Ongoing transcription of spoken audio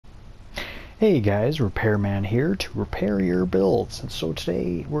Hey guys, Repairman here to repair your builds. And so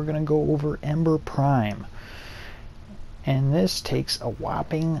today we're going to go over Ember Prime. And this takes a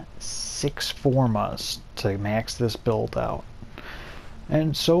whopping 6 Formas to max this build out.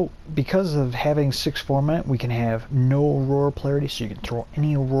 And so because of having 6 Forma, we can have no Aurora polarity, so you can throw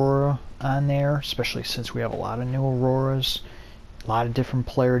any Aurora on there, especially since we have a lot of new Auroras, a lot of different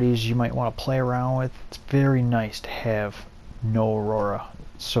polarities you might want to play around with. It's very nice to have no Aurora,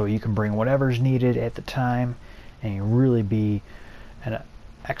 so you can bring whatever's needed at the time and you really be an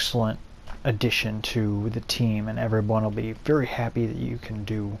excellent addition to the team, and everyone will be very happy that you can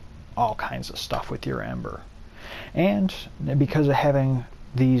do all kinds of stuff with your Ember. And because of having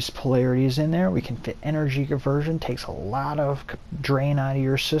these polarities in there, we can fit energy conversion. Takes a lot of drain out of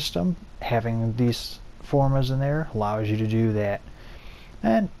your system. Having these formas in there allows you to do that.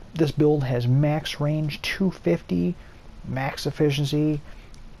 And this build has max range 250, max efficiency,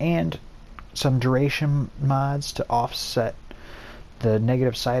 and some duration mods to offset the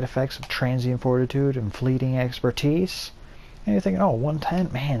negative side effects of transient fortitude and fleeting expertise. And you're thinking, oh,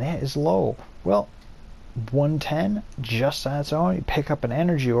 110, man, that is low. Well, 110 just on its own, you pick up an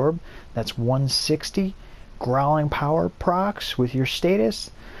energy orb, that's 160. Growling power procs with your status,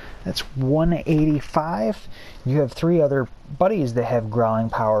 that's 185. You have 3 other buddies that have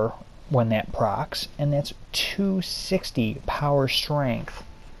growling power when that procs, and that's 260 power strength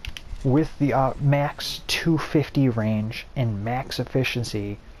with the max 250 range and max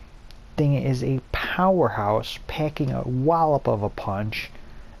efficiency. Thing is a powerhouse, packing a wallop of a punch,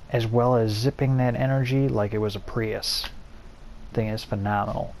 as well as zipping that energy like it was a Prius. Thing is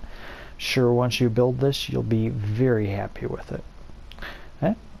phenomenal. Sure, once you build this, you'll be very happy with it.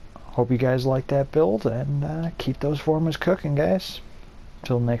 Hope you guys like that build, and keep those formas cooking, guys.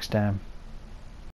 Till next time.